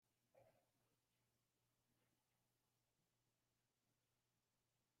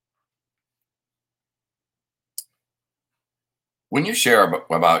When you share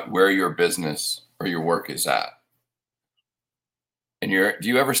about where your business or your work is at, and do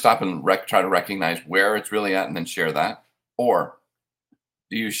you ever stop and try to recognize where it's really at and then share that? Or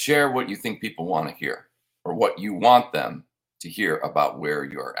do you share what you think people want to hear or what you want them to hear about where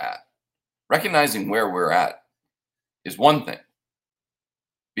you're at? Recognizing where we're at is one thing.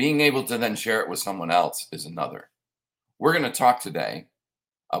 Being able to then share it with someone else is another. We're going to talk today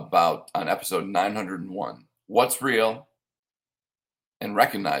about, on episode 901, what's real and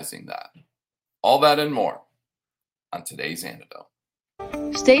recognizing that. All that and more on today's Antidote.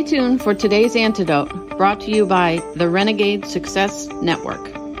 Stay tuned for today's Antidote, brought to you by the Renegade Success Network.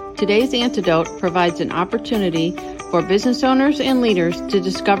 Today's Antidote provides an opportunity for business owners and leaders to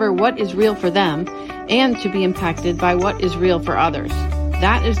discover what is real for them and to be impacted by what is real for others.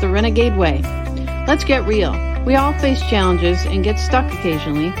 That is the Renegade way. Let's get real. We all face challenges and get stuck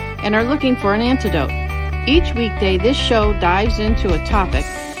occasionally and are looking for an antidote. Each weekday, this show dives into a topic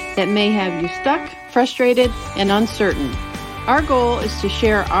that may have you stuck, frustrated, and uncertain. Our goal is to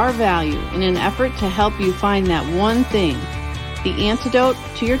share our value in an effort to help you find that one thing, the antidote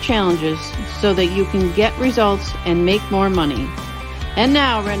to your challenges, so that you can get results and make more money. And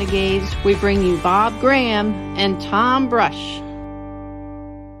now, Renegades, we bring you Bob Graham and Tom Brush.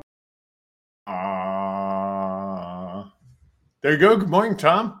 There you go. Good morning,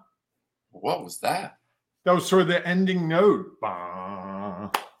 Tom. What was that? That was sort of the ending note.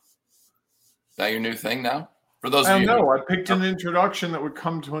 Is that your new thing now? For those I of you don't know. I picked an introduction that would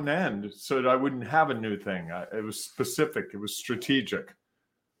come to an end so that I wouldn't have a new thing. It was specific. It was strategic.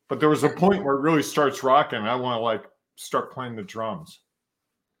 But there was a point where it really starts rocking. I want to start playing the drums.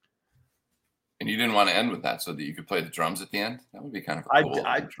 And you didn't want to end with that so that you could play the drums at the end? That would be kind of a cool.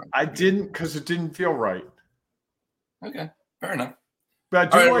 I didn't, because it didn't feel right. Okay, fair enough.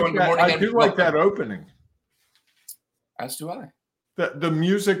 But I do like that opening. As do I. The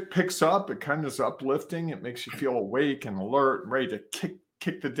music picks up. It kind of is uplifting. It makes you feel awake and alert and ready to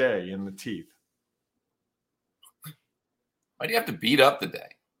kick the day in the teeth. Why do you have to beat up the day?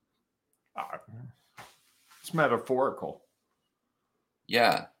 It's metaphorical.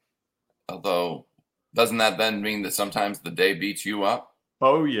 Yeah. Although, doesn't that then mean that sometimes the day beats you up?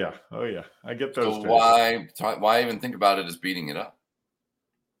 Oh, yeah. I get those days. Why even think about it as beating it up?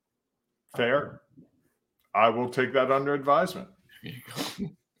 Fair. I will take that under advisement. Here you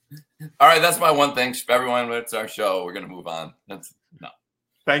go. All right, that's my one thing. Everyone, it's our show. We're going to move on. No.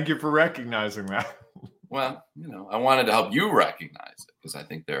 Thank you for recognizing that. Well, I wanted to help you recognize it because I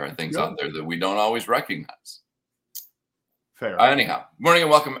think there are things out there that we don't always recognize. Fair. Anyhow, good morning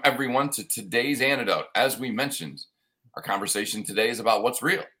and welcome everyone to today's Antidote. As we mentioned, our conversation today is about what's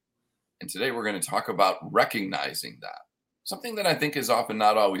real. And today we're going to talk about recognizing that. Something that I think is often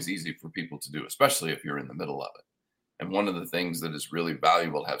not always easy for people to do, especially if you're in the middle of it. And one of the things that is really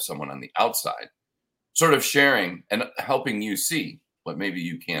valuable to have someone on the outside sort of sharing and helping you see what maybe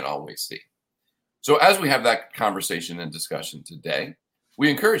you can't always see. So as we have that conversation and discussion today,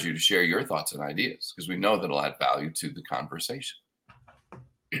 we encourage you to share your thoughts and ideas because we know that it'll add value to the conversation.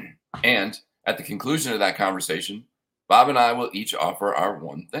 And at the conclusion of that conversation, Bob and I will each offer our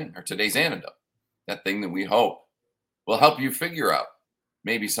one thing, or today's antidote, that thing that we hope will help you figure out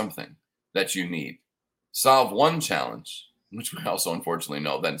maybe something that you need. Solve one challenge, which we also unfortunately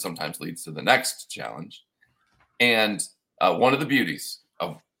know then sometimes leads to the next challenge. And one of the beauties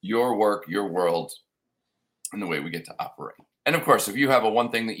of your work, your world, and the way we get to operate. And of course, if you have a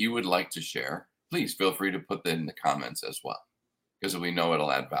one thing that you would like to share, please feel free to put that in the comments as well, because we know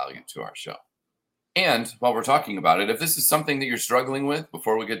it'll add value to our show. And while we're talking about it, if this is something that you're struggling with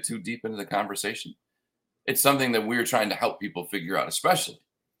before we get too deep into the conversation, it's something that we're trying to help people figure out, especially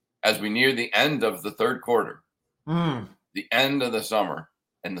as we near the end of the third quarter, the end of the summer,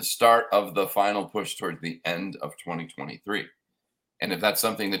 and the start of the final push toward the end of 2023. And if that's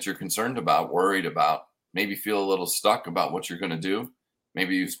something that you're concerned about, worried about, maybe feel a little stuck about what you're going to do,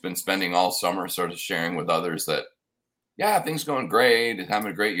 maybe you've been spending all summer sort of sharing with others that, yeah, things going great and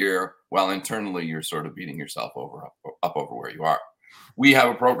having a great year, while internally you're sort of beating yourself up over where you are. We have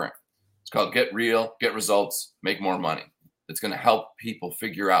a program. It's called Get Real, Get Results, Make More Money. It's going to help people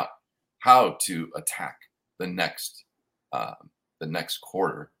figure out how to attack the next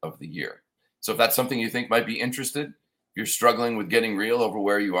quarter of the year. So if that's something you think might be interested, if you're struggling with getting real over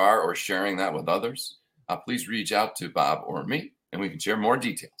where you are or sharing that with others, please reach out to Bob or me, and we can share more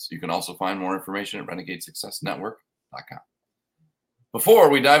details. You can also find more information at renegadesuccessnetwork.com. Before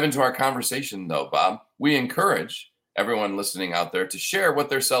we dive into our conversation, though, Bob, we encourage everyone listening out there to share what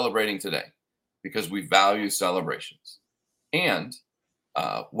they're celebrating today, because we value celebrations. And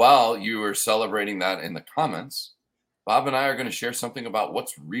while you are celebrating that in the comments, Bob and I are going to share something about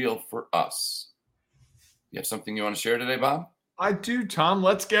what's real for us. You have something you want to share today, Bob? I do, Tom.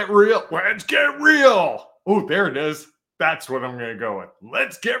 Let's get real. Let's get real. Oh, there it is. That's what I'm going to go with.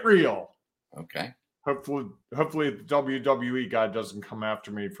 Let's get real. Okay. Hopefully the WWE guy doesn't come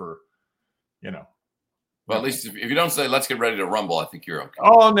after me for, Well, at least if you don't say, let's get ready to rumble, I think you're okay.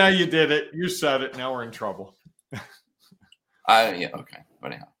 Oh, now you did it. You said it. Now we're in trouble. Yeah, okay.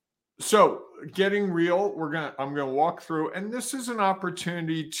 But anyhow. So getting real, I'm going to walk through, and this is an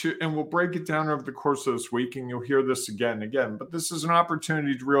opportunity and we'll break it down over the course of this week, and you'll hear this again and again, but this is an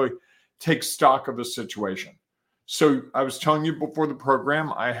opportunity to really take stock of a situation. So I was telling you before the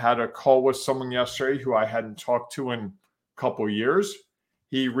program, I had a call with someone yesterday who I hadn't talked to in a couple of years.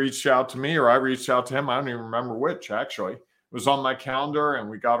 He reached out to me, or I reached out to him. I don't even remember which, actually. It was on my calendar, and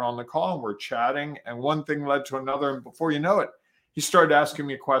we got on the call, and we're chatting, and one thing led to another, and before you know it, he started asking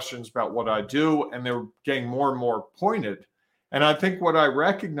me questions about what I do, and they were getting more and more pointed. And I think what I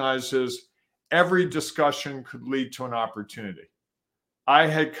recognize is every discussion could lead to an opportunity. I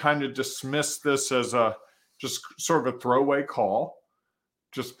had kind of dismissed this as just sort of a throwaway call,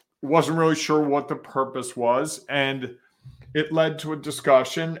 just wasn't really sure what the purpose was. And it led to a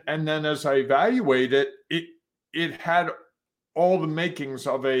discussion. And then as I evaluated it had all the makings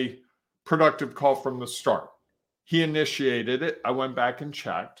of a productive call from the start. He initiated it. I went back and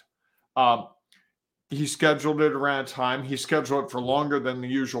checked. He scheduled it around a time. He scheduled it for longer than the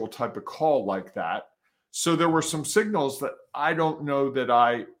usual type of call like that. So there were some signals that I don't know that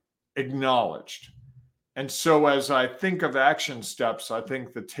I acknowledged. And so as I think of action steps, I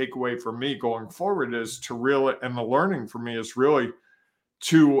think the takeaway for me going forward is to really, and the learning for me is really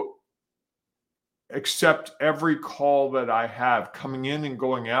to accept every call that I have coming in and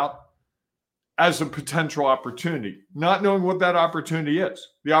going out as a potential opportunity, not knowing what that opportunity is.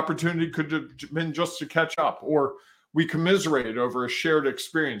 The opportunity could have been just to catch up, or we commiserated over a shared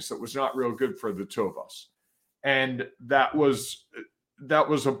experience that was not real good for the two of us. And that was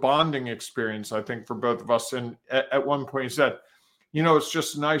a bonding experience, I think, for both of us. And at one point he said, it's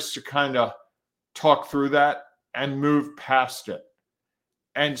just nice to kind of talk through that and move past it.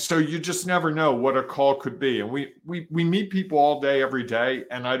 And so you just never know what a call could be. And we meet people all day, every day.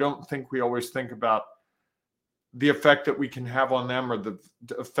 And I don't think we always think about the effect that we can have on them, or the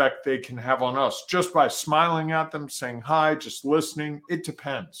effect they can have on us just by smiling at them, saying hi, just listening. It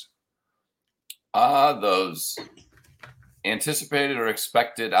depends. Those anticipated or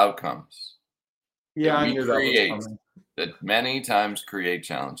expected outcomes. Yeah, I knew that was coming. That many times create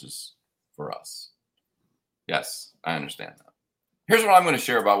challenges for us. Yes, I understand that. Here's what I'm going to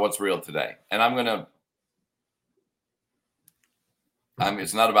share about what's real today. And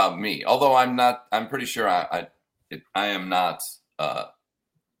it's not about me, although I'm pretty sure I am not,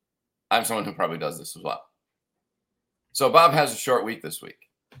 I'm someone who probably does this as well. So Bob has a short week this week.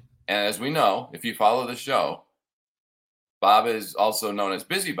 And as we know, if you follow the show, Bob is also known as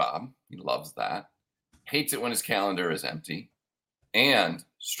Busy Bob. He loves that. Hates it when his calendar is empty, and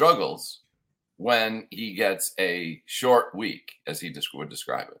struggles when he gets a short week, as he would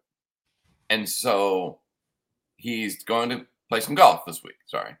describe it. And so he's going to play some golf this week.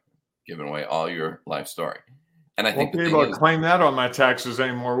 Sorry, giving away all your life story. And I think won't be able to claim that on my taxes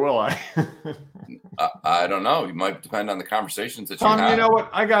anymore, will I? I don't know. You might depend on the conversations that Tom, you have. You know what?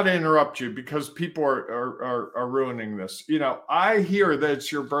 I got to interrupt you because people are ruining this. I hear that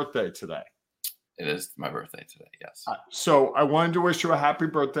it's your birthday today. It is my birthday today, yes. So I wanted to wish you a happy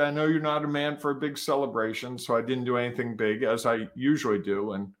birthday. I know you're not a man for a big celebration, so I didn't do anything big as I usually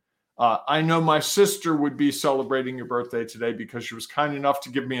do. And I know my sister would be celebrating your birthday today because she was kind enough to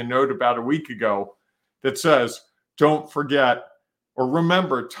give me a note about a week ago that says, don't forget or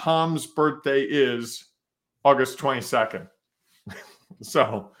remember Tom's birthday is August 22nd.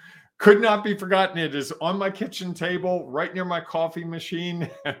 So could not be forgotten. It is on my kitchen table, right near my coffee machine.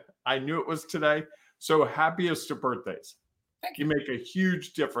 I knew it was today. So happiest of birthdays. Thank you. You make a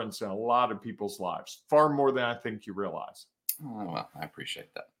huge difference in a lot of people's lives, far more than I think you realize. Oh, well, I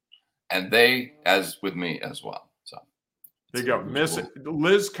appreciate that. And they, as with me as well. So there you go.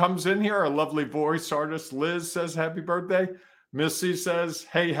 Liz comes in here, our lovely voice artist. Liz says happy birthday. Missy says,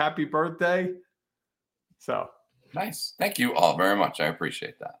 hey, happy birthday. So nice. Thank you all very much. I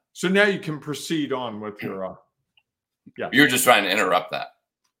appreciate that. So now you can proceed on with your yeah. You're just trying to interrupt that.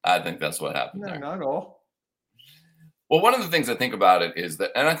 I think that's what happened. No, there. Not all. Well, one of the things I think about it is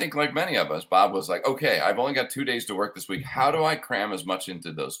that, and I think like many of us, Bob was like, okay, I've only got 2 days to work this week. How do I cram as much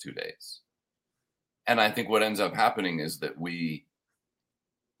into those 2 days? And I think what ends up happening is that we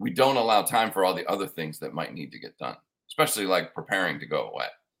don't allow time for all the other things that might need to get done, especially like preparing to go away.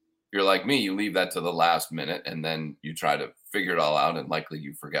 you're like me, you leave that to the last minute and then you try to figure it all out, and likely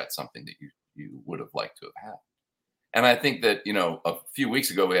you forget something that you would have liked to have had. And I think that, a few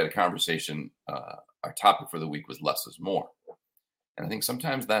weeks ago we had a conversation. Our topic for the week was less is more. And I think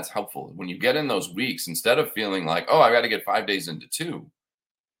sometimes that's helpful. When you get in those weeks, instead of feeling like, oh, I got to get 5 days into 2,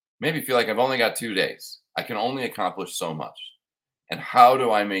 maybe feel like I've only got 2 days. I can only accomplish so much. And how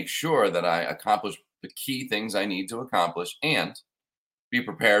do I make sure that I accomplish the key things I need to accomplish and be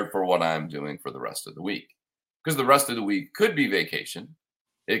prepared for what I'm doing for the rest of the week? Because the rest of the week could be vacation.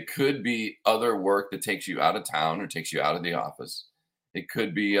 It could be other work that takes you out of town or takes you out of the office. It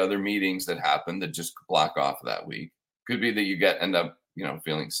could be other meetings that happen that just block off that week. Could be that you end up,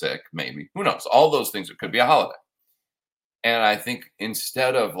 feeling sick, maybe. Who knows? All those things. It could be a holiday. And I think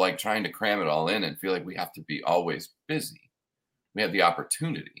instead of like trying to cram it all in and feel like we have to be always busy, we have the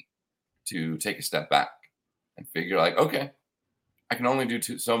opportunity to take a step back and figure like, okay, I can only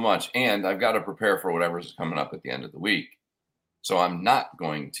do so much, and I've got to prepare for whatever's coming up at the end of the week. So I'm not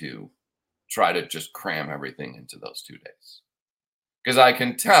going to try to just cram everything into those 2 days. Because I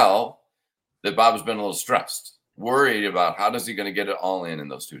can tell that Bob's been a little stressed, worried about how is he going to get it all in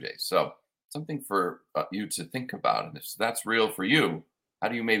those 2 days. So something for you to think about. And if that's real for you, how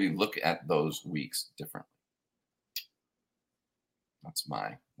do you maybe look at those weeks differently? That's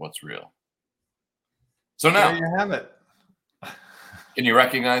what's real. So now there you have it. Can you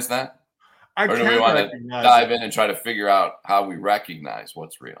recognize that? Or do we want to dive in and try to figure out how we recognize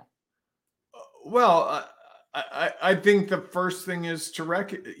what's real? Well, I think the first thing is to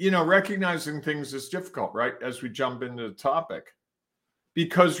recognizing things is difficult, right? As we jump into the topic,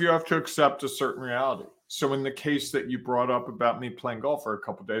 because you have to accept a certain reality. So in the case that you brought up about me playing golf for a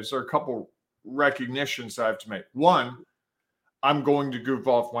couple of days, there are a couple recognitions I have to make. One, I'm going to goof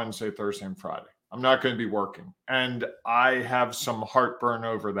off Wednesday, Thursday, and Friday. I'm not going to be working. And I have some heartburn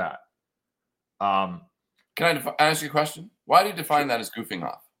over that. Can I ask you a question? Why do you define that as goofing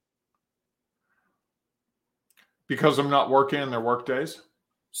off? Because I'm not working on their work days.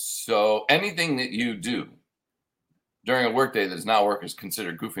 So anything that you do during a work day that is not work is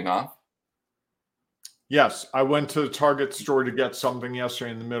considered goofing off? Yes. I went to the Target store to get something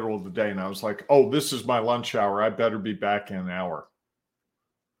yesterday in the middle of the day, and I was like, oh, this is my lunch hour. I better be back in an hour.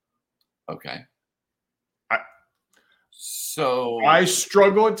 Okay. I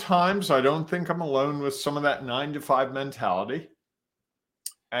struggle at times. I don't think I'm alone with some of that 9 to 5 mentality.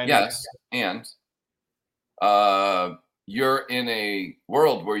 And yes. And you're in a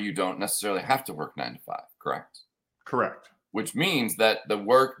world where you don't necessarily have to work 9 to 5, correct? Correct. Which means that the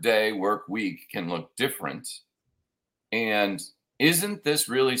work day, work week can look different. And isn't this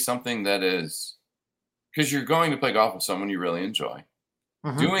really something that is, because you're going to play golf with someone you really enjoy,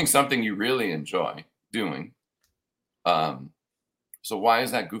 doing something you really enjoy doing. So why is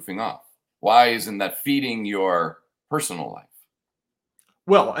that goofing off? Why isn't that feeding your personal life?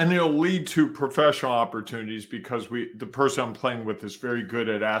 Well, and it'll lead to professional opportunities because the person I'm playing with is very good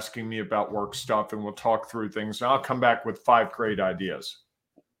at asking me about work stuff, and we'll talk through things. And I'll come back with 5 great ideas.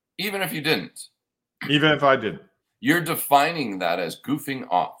 Even if you didn't. Even if I didn't. You're defining that as goofing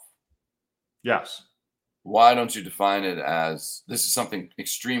off. Yes. Why don't you define it as this is something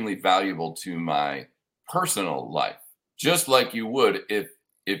extremely valuable to my personal life? Just like you would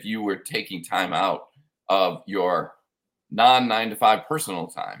if you were taking time out of your non-9 to 5 personal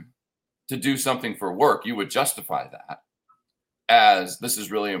time to do something for work, you would justify that as this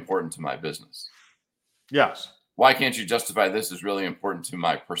is really important to my business. Yes. Why can't you justify this is really important to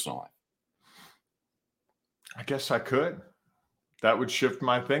my personal life? I guess I could. That would shift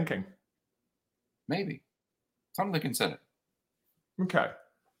my thinking. Maybe. Something to consider. Okay.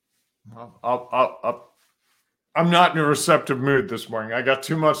 Well, I'm not in a receptive mood this morning. I got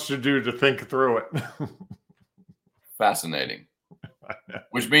too much to do to think through it. Fascinating.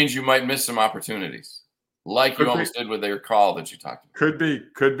 Which means you might miss some opportunities, like you almost did with your call that you talked about.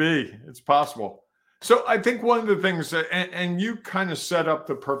 Could be. It's possible. So I think one of the things that, and you kind of set up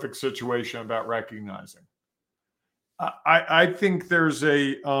the perfect situation about recognizing. I think there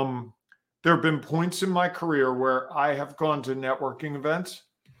have been points in my career where I have gone to networking events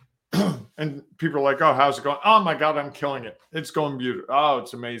and people are like, oh, how's it going? Oh my God, I'm killing it. It's going beautiful. Oh,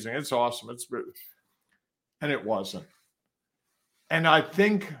 it's amazing. It's awesome. And it wasn't. And I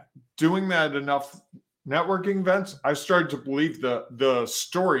think doing that enough networking events, I started to believe the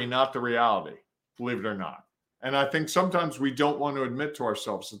story, not the reality, believe it or not. And I think sometimes we don't want to admit to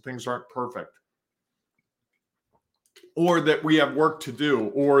ourselves that things aren't perfect, or that we have work to do,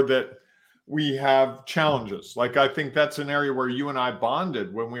 or that we have challenges. Like, I think that's an area where you and I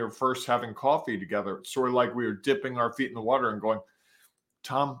bonded when we were first having coffee together. It's sort of like we were dipping our feet in the water and going,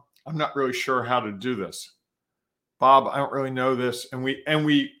 Tom, I'm not really sure how to do this. Bob, I don't really know this. And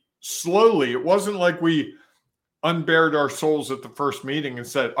we slowly, it wasn't like we unbared our souls at the first meeting and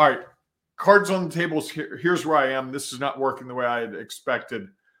said, all right, cards on the tables, here's where I am. This is not working the way I had expected.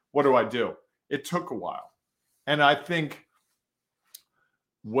 What do I do? It took a while. And I think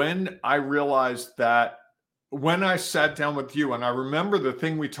when I realized that, when I sat down with you, and I remember the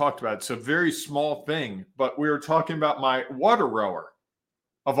thing we talked about, it's a very small thing, but we were talking about my water rower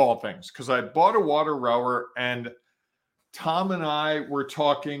of all things, because I bought a water rower and Tom and I were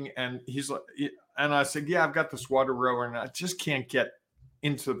talking, and he's like, and I said, yeah, I've got this water rower and I just can't get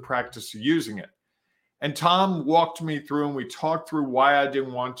into the practice of using it. And Tom walked me through and we talked through why I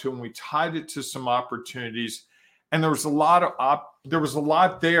didn't want to, and we tied it to some opportunities. And there was a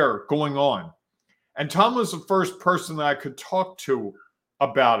lot there going on. And Tom was the first person that I could talk to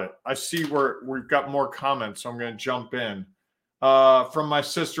about it. I see where we've got more comments, so I'm going to jump in. From my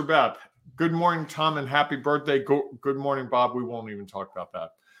sister Beth. Good morning, Tom, and happy birthday. Good morning, Bob. We won't even talk about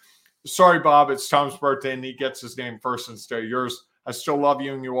that. Sorry, Bob, it's Tom's birthday, and he gets his name first instead of yours. I still love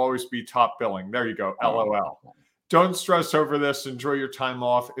you, and you'll always be top billing. There you go, LOL. Don't stress over this. Enjoy your time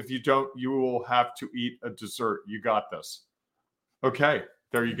off. If you don't, you will have to eat a dessert. You got this. Okay,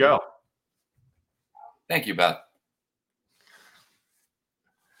 there you go. Thank you, Beth.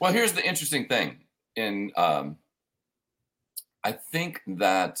 Well, here's the interesting thing. I think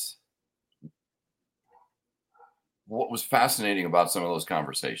that what was fascinating about some of those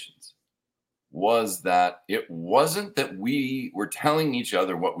conversations was that it wasn't that we were telling each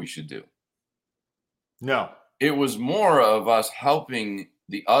other what we should do. No. It was more of us helping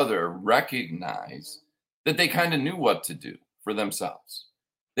the other recognize that they kind of knew what to do for themselves.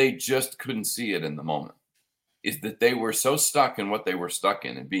 They just couldn't see it in the moment. Is that they were so stuck in what they were stuck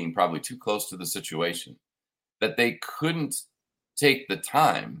in and being probably too close to the situation that they couldn't take the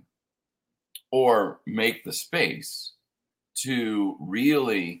time or make the space to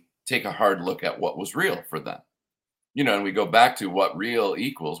really take a hard look at what was real for them. You know, and we go back to what real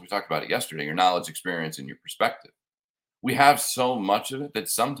equals. We talked about it yesterday, your knowledge, experience, and your perspective. We have so much of it that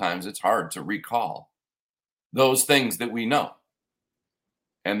sometimes it's hard to recall those things that we know.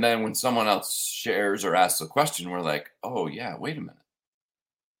 And then when someone else shares or asks a question, we're like, oh, yeah, wait a minute.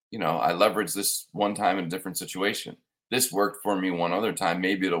 You know, I leveraged this one time in a different situation. This worked for me one other time.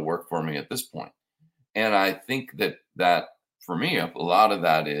 Maybe it'll work for me at this point. And I think that for me, a lot of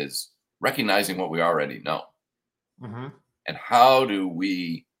that is recognizing what we already know. Mm-hmm. And how do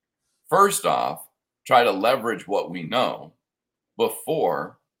we, first off, try to leverage what we know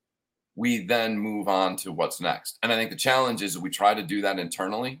before we then move on to what's next. And I think the challenge is we try to do that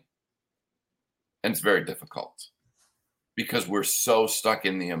internally, and it's very difficult because we're so stuck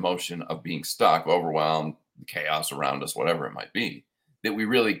in the emotion of being stuck, overwhelmed, chaos around us, whatever it might be, that we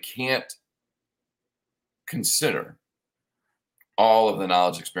really can't consider all of the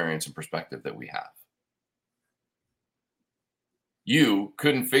knowledge, experience, and perspective that we have. You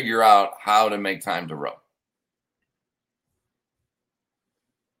couldn't figure out how to make time to row.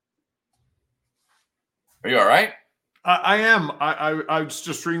 Are you all right? I am. I was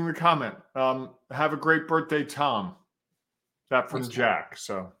just reading the comment. Have a great birthday, Tom. That from Thanks, Jack.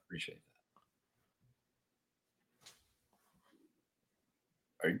 So appreciate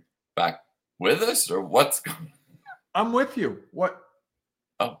that. Are you back with us, or what's going on? I'm with you. What?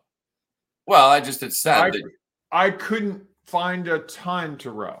 Oh, well, I just had said that I couldn't find a time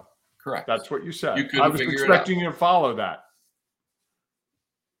to row. Correct. That's what you said. You couldn't I was figure it expecting you to follow that.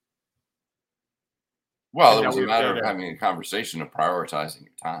 Well, And it was now a we're matter of there. having a conversation of prioritizing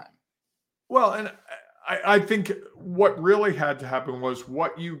your time. Well, and I think what really had to happen was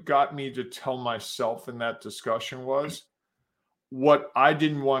what you got me to tell myself in that discussion was what I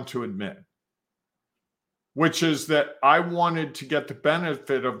didn't want to admit, which is that I wanted to get the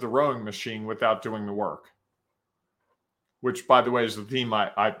benefit of the rowing machine without doing the work, which, by the way, is the theme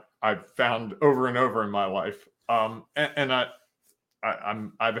I've found over and over in my life. I'm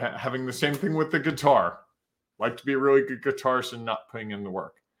having the same thing with the guitar. Like to be a really good guitarist and not putting in the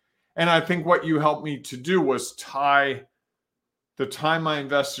work. And I think what you helped me to do was tie the time I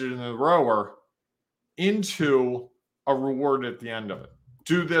invested in the rower into a reward at the end of it.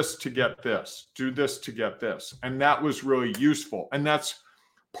 Do this to get this. Do this to get this. And that was really useful. And that's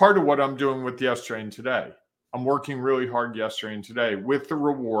part of what I'm doing with yesterday and today. I'm working really hard yesterday and today with the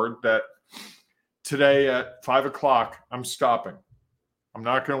reward that today at 5:00, I'm stopping. I'm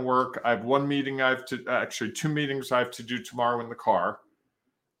not going to work. I have one meeting two meetings I have to do tomorrow in the car.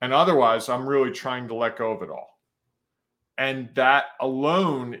 And otherwise, I'm really trying to let go of it all. And that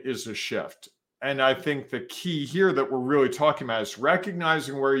alone is a shift. and I think the key here that we're really talking about is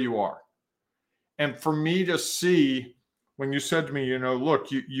recognizing where you are. And for me to see, when you said to me,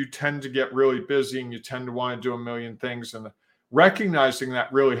 look, you tend to get really busy and you tend to want to do a million things, and recognizing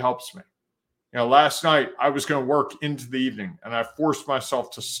that really helps me. Last night I was going to work into the evening and I forced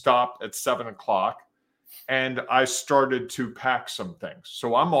myself to stop at 7:00 and I started to pack some things.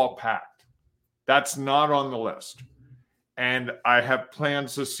 So I'm all packed. That's not on the list. And I have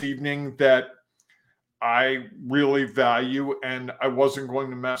plans this evening that I really value and I wasn't going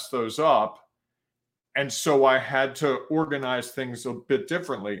to mess those up. And so I had to organize things a bit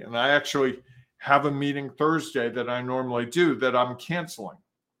differently. And I actually have a meeting Thursday that I normally do that I'm canceling.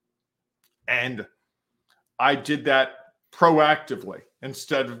 And I did that proactively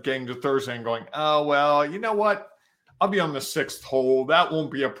instead of getting to Thursday and going, oh, well, you know what? I'll be on the 6th hole. That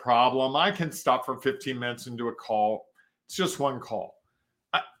won't be a problem. I can stop for 15 minutes and do a call. It's just one call.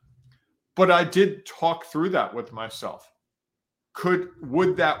 But I did talk through that with myself.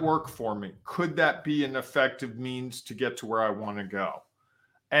 Would that work for me? Could that be an effective means to get to where I want to go?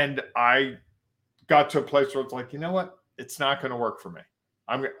 And I got to a place where it's like, you know what? It's not going to work for me.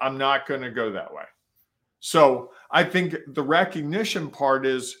 I'm not going to go that way. So I think the recognition part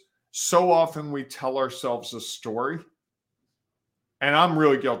is so often we tell ourselves a story. And I'm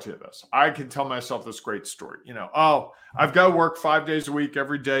really guilty of this. I can tell myself this great story. I've got to work 5 days a week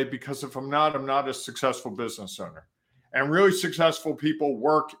every day because if I'm not a successful business owner. And really successful people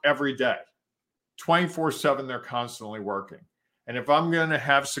work every day. 24/7, they're constantly working. And if I'm going to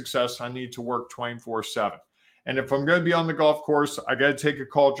have success, I need to work 24/7. And if I'm going to be on the golf course, I got to take a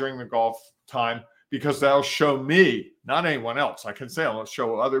call during the golf time because that'll show me, not anyone else. I can say I'll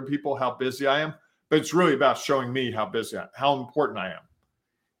show other people how busy I am, but it's really about showing me how busy how important I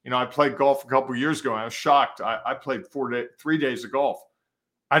am. I played golf a couple of years ago and I was shocked. I played 3 days of golf.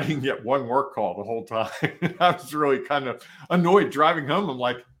 I didn't get one work call the whole time. I was really kind of annoyed driving home. I'm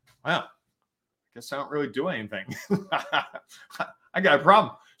like, wow, I guess I don't really do anything. I got a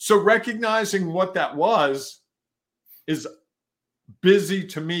problem. So recognizing what that was is busy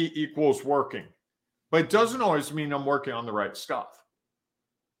to me equals working. But it doesn't always mean I'm working on the right stuff.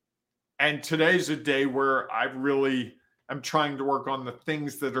 And today's a day where I really am trying to work on the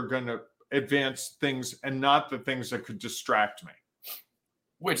things that are going to advance things and not the things that could distract me.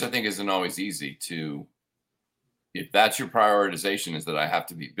 Which I think isn't always easy to, if that's your prioritization is that I have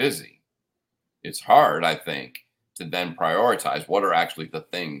to be busy, it's hard, I think, to then prioritize what are actually the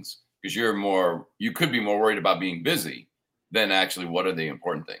things, because you could be more worried about being busy than actually what are the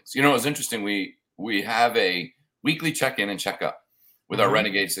important things. It's interesting. We have a weekly check-in and check-up with our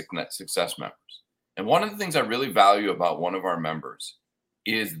Renegade Success members. And one of the things I really value about one of our members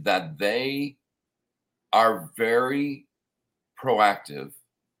is that they are very proactive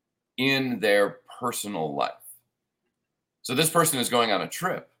in their personal life. So this person is going on a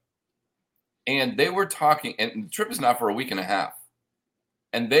trip and they were talking, and the trip is not for a week and a half.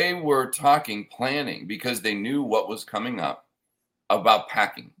 And they were planning because they knew what was coming up about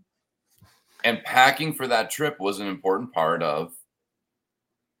packing. And packing for that trip was an important part of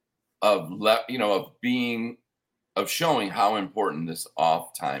showing how important this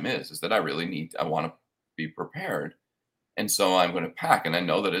off time is that I want to be prepared. And so I'm going to pack, and I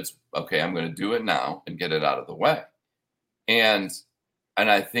know that it's okay. I'm going to do it now and get it out of the way. And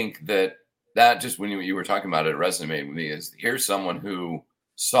I think that just when you were talking about it, resonated with me is here's someone who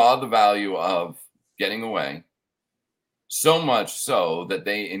saw the value of getting away, so much so that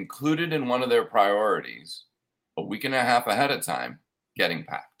they included in one of their priorities a week and a half ahead of time getting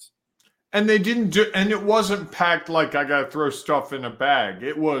packed. And they didn't and it wasn't packed like I got to throw stuff in a bag.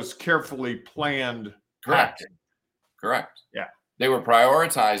 It was carefully planned. Correct. Yeah. They were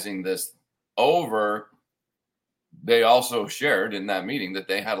prioritizing this over. They also shared in that meeting that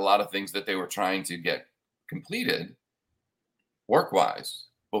they had a lot of things that they were trying to get completed work-wise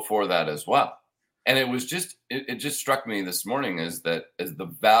before that as well. And it was it just struck me this morning as the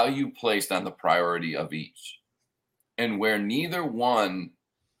value placed on the priority of each, and where neither one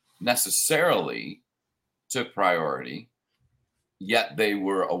necessarily took priority, yet they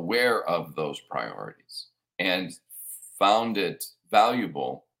were aware of those priorities and found it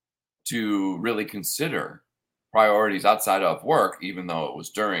valuable to really consider priorities outside of work, even though it was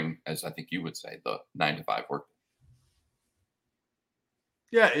during, as I think you would say, the 9-to-5 work.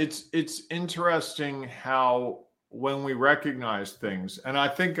 Yeah, it's interesting how when we recognize things, and I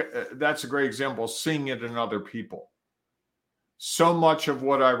think that's a great example, seeing it in other people. So much of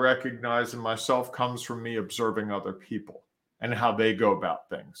what I recognize in myself comes from me observing other people and how they go about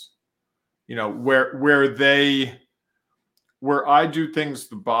things. Where they where I do things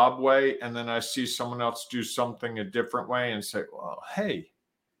the Bob way, and then I see someone else do something a different way and say, well, hey,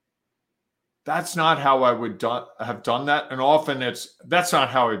 that's not how I would have done that. And often that's not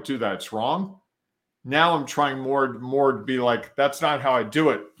how I do that. It's wrong. Now I'm trying more to be like, that's not how I do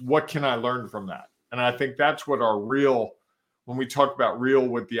it. What can I learn from that? And I think that's what when we talk about real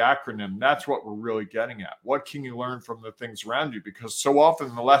with the acronym, that's what we're really getting at. What can you learn from the things around you? Because so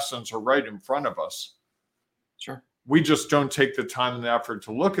often the lessons are right in front of us. Sure. We just don't take the time and the effort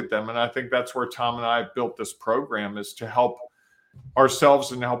to look at them. And I think that's where Tom and I have built this program, is to help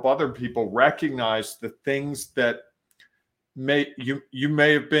ourselves and help other people recognize the things that you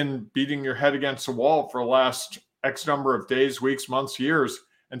may have been beating your head against the wall for the last X number of days, weeks, months, years,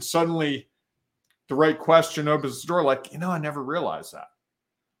 and suddenly the right question opens the door, like, I never realized that.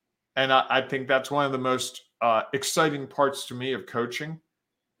 And I think that's one of the most exciting parts to me of coaching,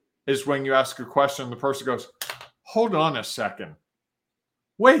 is when you ask a question and the person goes, hold on a second.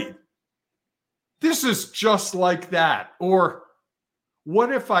 Wait, this is just like that. Or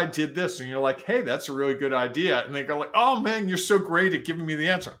what if I did this? And you're like, hey, that's a really good idea. And they go like, oh man, you're so great at giving me the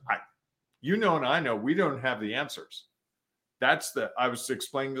answer. And I know we don't have the answers. I was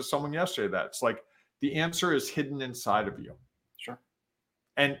explaining to someone yesterday that it's like the answer is hidden inside of you. Sure.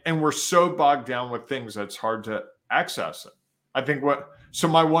 And we're so bogged down with things that's hard to access it. I think so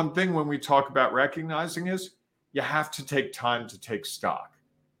my one thing when we talk about recognizing is you have to take time to take stock.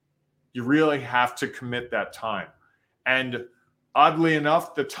 You really have to commit that time. And oddly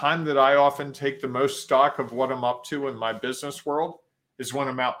enough, the time that I often take the most stock of what I'm up to in my business world is when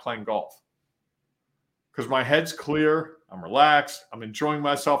I'm out playing golf. Because my head's clear, I'm relaxed, I'm enjoying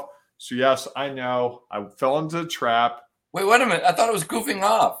myself. So yes, I know I fell into the trap. Wait a minute. I thought it was goofing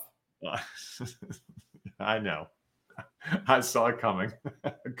off. I know. I saw it coming.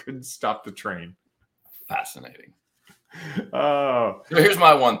 I couldn't stop the train. Fascinating. Oh. So here's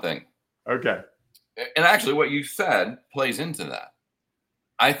my one thing. Okay. And actually what you said plays into that.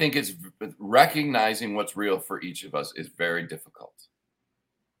 I think it's recognizing what's real for each of us is very difficult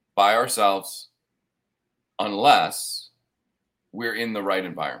by ourselves, unless we're in the right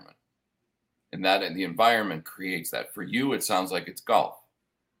environment. And that the environment creates that. For you, it sounds like it's golf.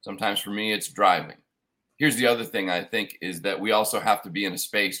 Sometimes for me, it's driving. Here's the other thing I think is that we also have to be in a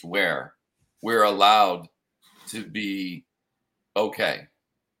space where we're allowed to be okay.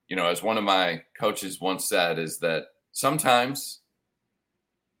 As one of my coaches once said, is that sometimes,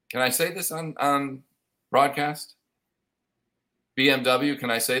 can I say this on broadcast? BMW,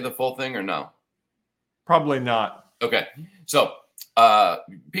 can I say the full thing or no? Probably not. Okay. So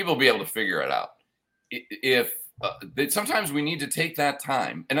people will be able to figure it out. If sometimes we need to take that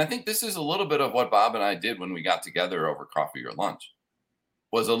time. And I think this is a little bit of what Bob and I did when we got together over coffee or lunch,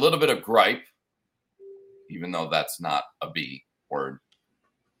 was a little bit of gripe, even though that's not a B word,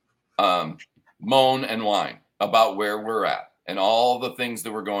 moan and whine about where we're at and all the things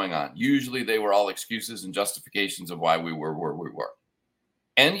that were going on. Usually they were all excuses and justifications of why we were where we were.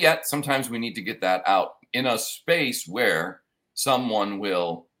 And yet sometimes we need to get that out in a space where someone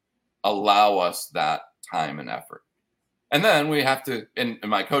will allow us that time and effort. And then we have to, and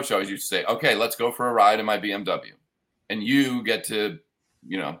my coach always used to say, okay, let's go for a ride in my BMW. And you get to,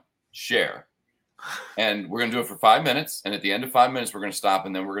 share. And we're going to do it for 5 minutes. And at the end of 5 minutes, we're going to stop.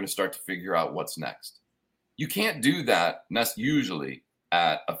 And then we're going to start to figure out what's next. You can't do that usually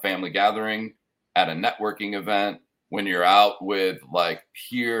at a family gathering, at a networking event, when you're out with like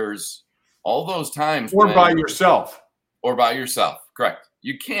peers, all those times. Or by yourself. Or by yourself. Correct.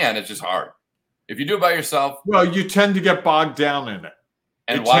 You can. It's just hard. If you do it by yourself. Well, you tend to get bogged down in it.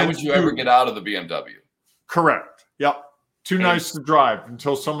 And why would you ever get out of the BMW? Correct. Yep. Too nice to drive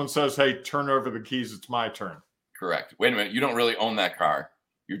until someone says, hey, turn over the keys. It's my turn. Correct. Wait a minute. You don't really own that car.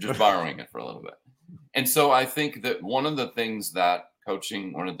 You're just borrowing it for a little bit. And so I think that one of the things that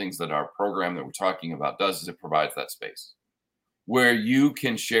coaching, one of the things that our program that we're talking about does is it provides that space where you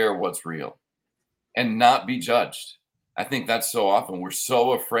can share what's real and not be judged. I think that's so often we're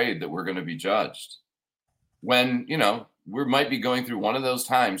so afraid that we're going to be judged when, we might be going through one of those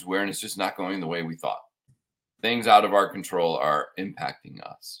times where it's just not going the way we thought. Things out of our control are impacting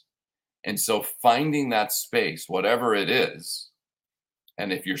us. And so finding that space, whatever it is,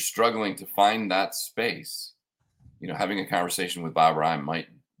 and if you're struggling to find that space, having a conversation with Bob or I might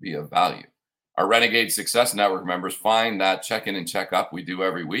be of value. Our Renegade Success Network members find that check-in and check-up we do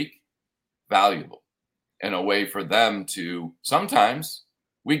every week valuable, and a way for them to, sometimes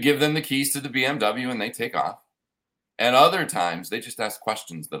we give them the keys to the BMW and they take off. And other times they just ask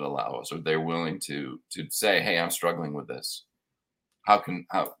questions that allow us, or they're willing to say, hey, I'm struggling with this.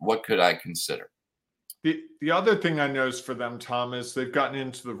 What could I consider? The other thing I noticed for them, Tom, is they've gotten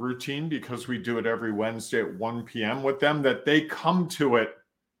into the routine because we do it every Wednesday at 1 p.m. with them, that they come to it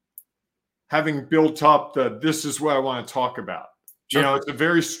having built up this is what I want to talk about. Sure. It's a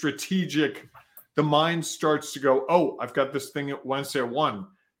very strategic. The mind starts to go, oh, I've got this thing at Wednesday at 1.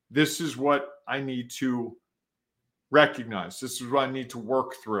 This is what I need to recognize. This is what I need to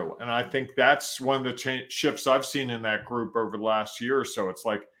work through. And I think that's one of the shifts I've seen in that group over the last year or so. It's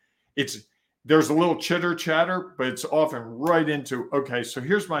like, there's a little chitter chatter, but it's often right into, okay, so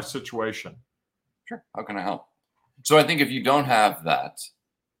here's my situation. Sure. How can I help? So I think if you don't have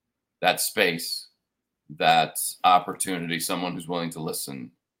that space, that opportunity, someone who's willing to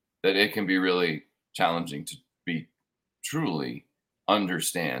listen, that it can be really challenging to be truly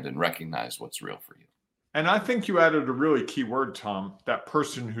understand and recognize what's real for you. And I think you added a really key word, Tom, that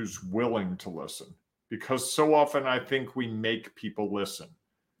person who's willing to listen, because so often I think we make people listen.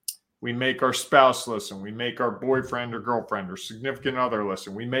 We make our spouse listen. We make our boyfriend or girlfriend or significant other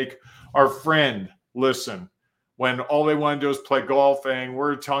listen. We make our friend listen when all they want to do is play golf and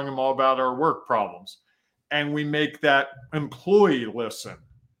we're telling them all about our work problems. And we make that employee listen.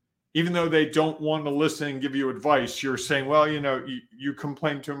 Even though they don't want to listen and give you advice, you're saying, well, you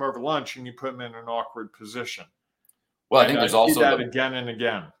complain to them over lunch and you put them in an awkward position. Well, I think there's also that again and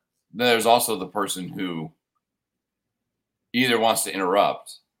again. There's also the person who either wants to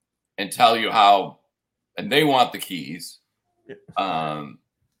interrupt and tell you how, and they want the keys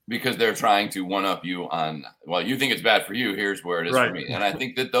because they're trying to one up you on, well, you think it's bad for you. Here's where it is for me. And I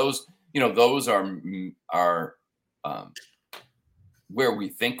think that those are where we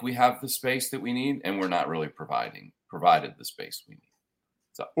think we have the space that we need, and we're not really provided the space we need.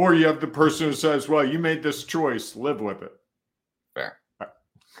 So, or you have the person who says, well, you made this choice, live with it. Fair.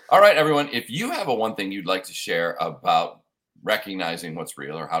 All right, everyone. If you have one thing you'd like to share about recognizing what's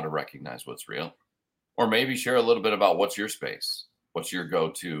real or how to recognize what's real, or maybe share a little bit about what's your space, what's your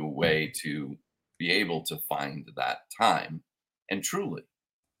go-to way to be able to find that time and truly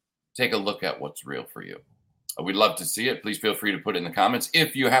take a look at what's real for you. We'd love to see it. Please feel free to put it in the comments.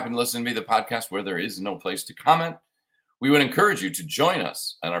 If you happen to listen to the podcast where there is no place to comment, we would encourage you to join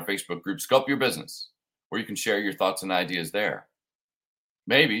us on our Facebook group, Sculpt Your Business, where you can share your thoughts and ideas there.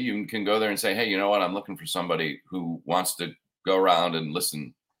 Maybe you can go there and say, hey, you know what? I'm looking for somebody who wants to go around and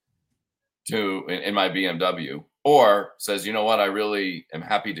listen to in my BMW, or says, you know what? I really am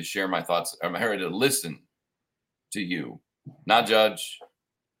happy to share my thoughts. I'm here to listen to you, not judge,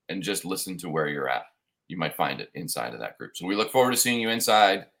 and just listen to where you're at. You might find it inside of that group. So we look forward to seeing you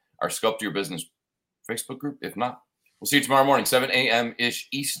inside our Sculpt Your Business Facebook group. If not, we'll see you tomorrow morning, 7 a.m.-ish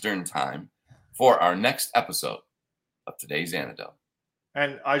Eastern time for our next episode of Today's Antidote.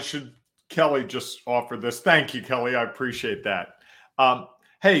 And Kelly just offered this. Thank you, Kelly. I appreciate that.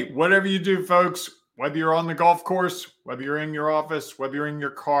 Hey, whatever you do, folks, whether you're on the golf course, whether you're in your office, whether you're in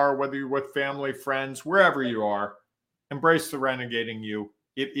your car, whether you're with family, friends, wherever you are, embrace the renegading you.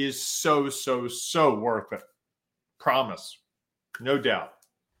 It is so, so, so worth it. Promise. No doubt.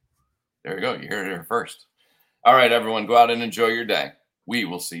 There you go. You heard it here first. All right, everyone. Go out and enjoy your day. We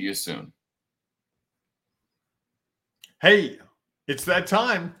will see you soon. Hey, it's that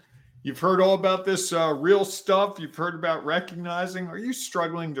time. You've heard all about this real stuff. You've heard about recognizing. Are you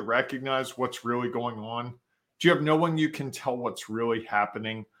struggling to recognize what's really going on? Do you have no one you can tell what's really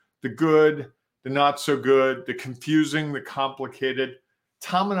happening? The good, the not so good, the confusing, the complicated.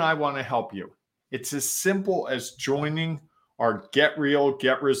 Tom and I want to help you. It's as simple as joining our Get Real,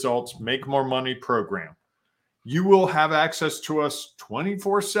 Get Results, Make More Money program. You will have access to us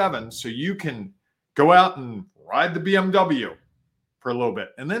 24/7, so you can go out and ride the BMW for a little bit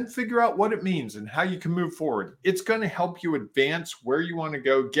and then figure out what it means and how you can move forward. It's going to help you advance where you want to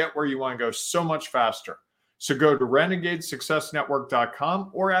go, get where you want to go so much faster. So go to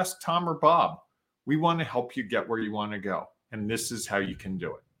renegadesuccessnetwork.com or ask Tom or Bob. We want to help you get where you want to go. And this is how you can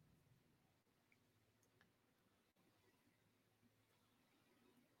do it.